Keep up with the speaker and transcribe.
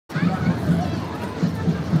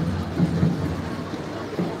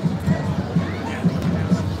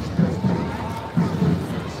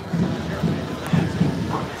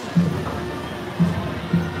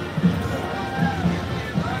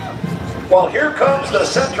Well, here comes the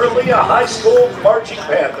Centralia High School Marching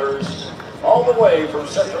Panthers, all the way from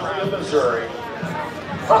Centralia, Missouri.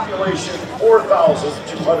 Population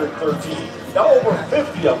 4,213. Now over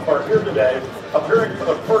 50 of them are here today, appearing for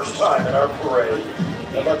the first time in our parade.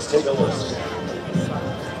 And let's take a listen.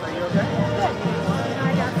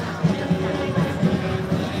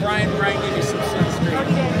 Brian gave you some sunscreen.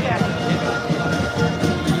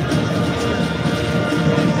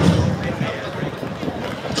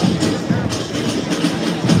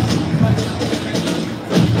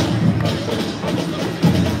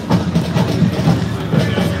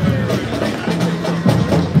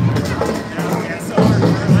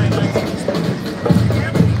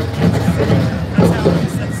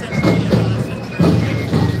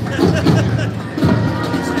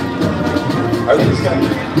 Are these guys?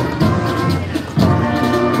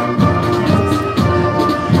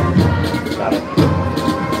 Got it.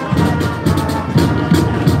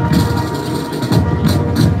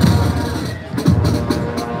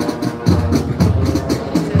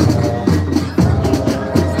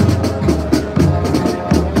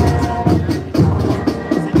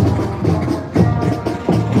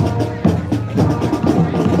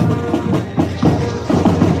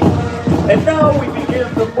 And now we begin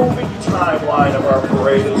the moving timeline of our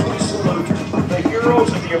parade as we salute the heroes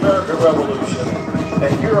of the American Revolution.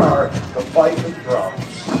 And here are the Fife and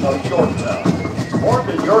Drums of Yorktown. Formed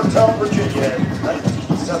in Yorktown, Virginia in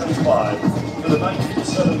 1975 to the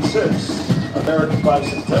 1976 American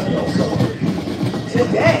Bicentennial celebration.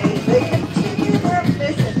 Today, they continue their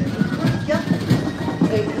mission to recruit young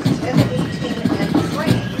ages 10 to 18 and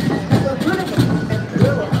train as a rudiment and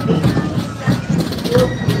drill of 18th century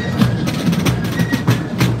world leaders.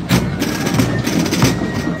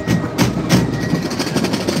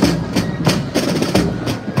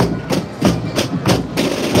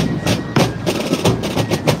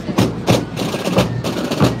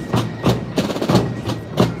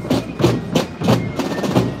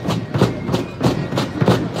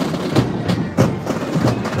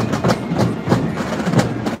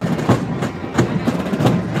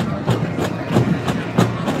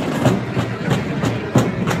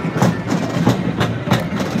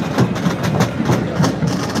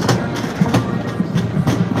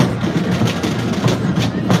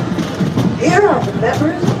 Here are the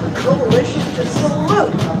members of the coalition to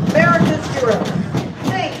salute America's heroes.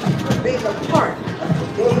 Thank you for being a part of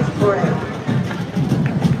today's parade.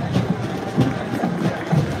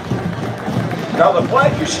 Now the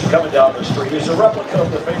flag you see coming down the street is a replica of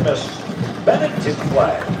the famous Bennington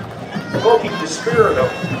flag, evoking the spirit of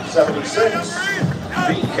 76,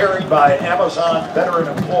 being carried by Amazon veteran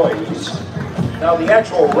employees. Now the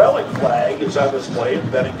actual relic flag is on display in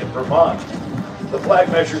Bennington, Vermont. The flag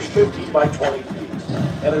measures 15 by 20 feet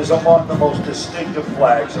and is among the most distinctive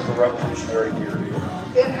flags of the Revolutionary period.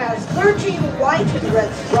 It has 13 white and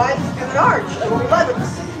red stripes and an arch of 11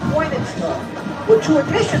 pointed stars, with 2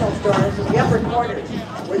 additional stars in the upper corners.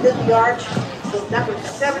 Within the arch is the number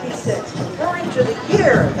 76, referring to the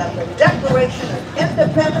year that the Declaration of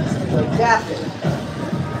Independence was adopted.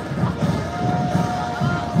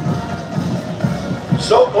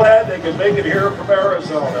 So glad they could make it here from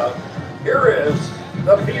Arizona. Here is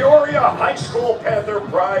the Peoria High School Panther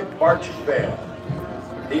Pride Marching Band.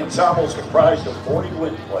 The ensemble is comprised of 40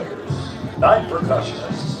 wind players, 9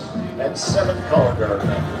 percussionists, and 7 color guard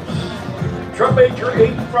members. Drum major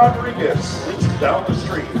Aiden Rodriguez leads them down the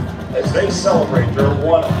street as they celebrate their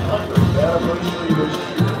 100th anniversary this year.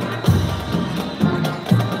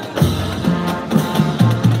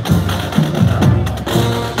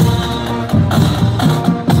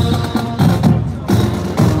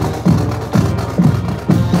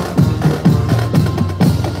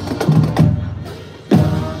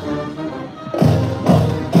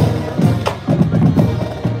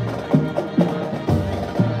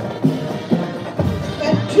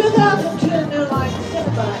 In 2002, New Line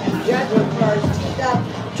Cinema and Jaguar Cars teamed up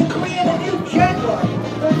to create a new Jaguar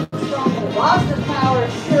from the Boston Power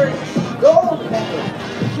Series Gold Medal.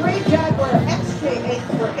 3 Jaguar XJ8s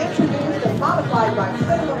were introduced and modified by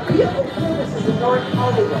Cinema Vehicle Services in North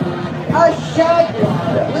Hollywood. A Jaguar,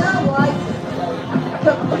 now licensed,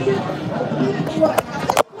 completed to a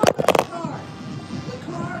car. The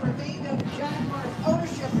car remained under Jaguar's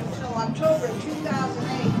ownership until October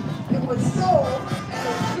 2008. It was sold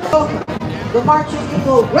and the Marching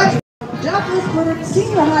Eagle Regiment, Douglas Woodard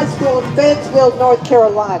Senior High School in Fayetteville, North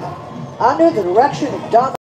Carolina, under the direction of Don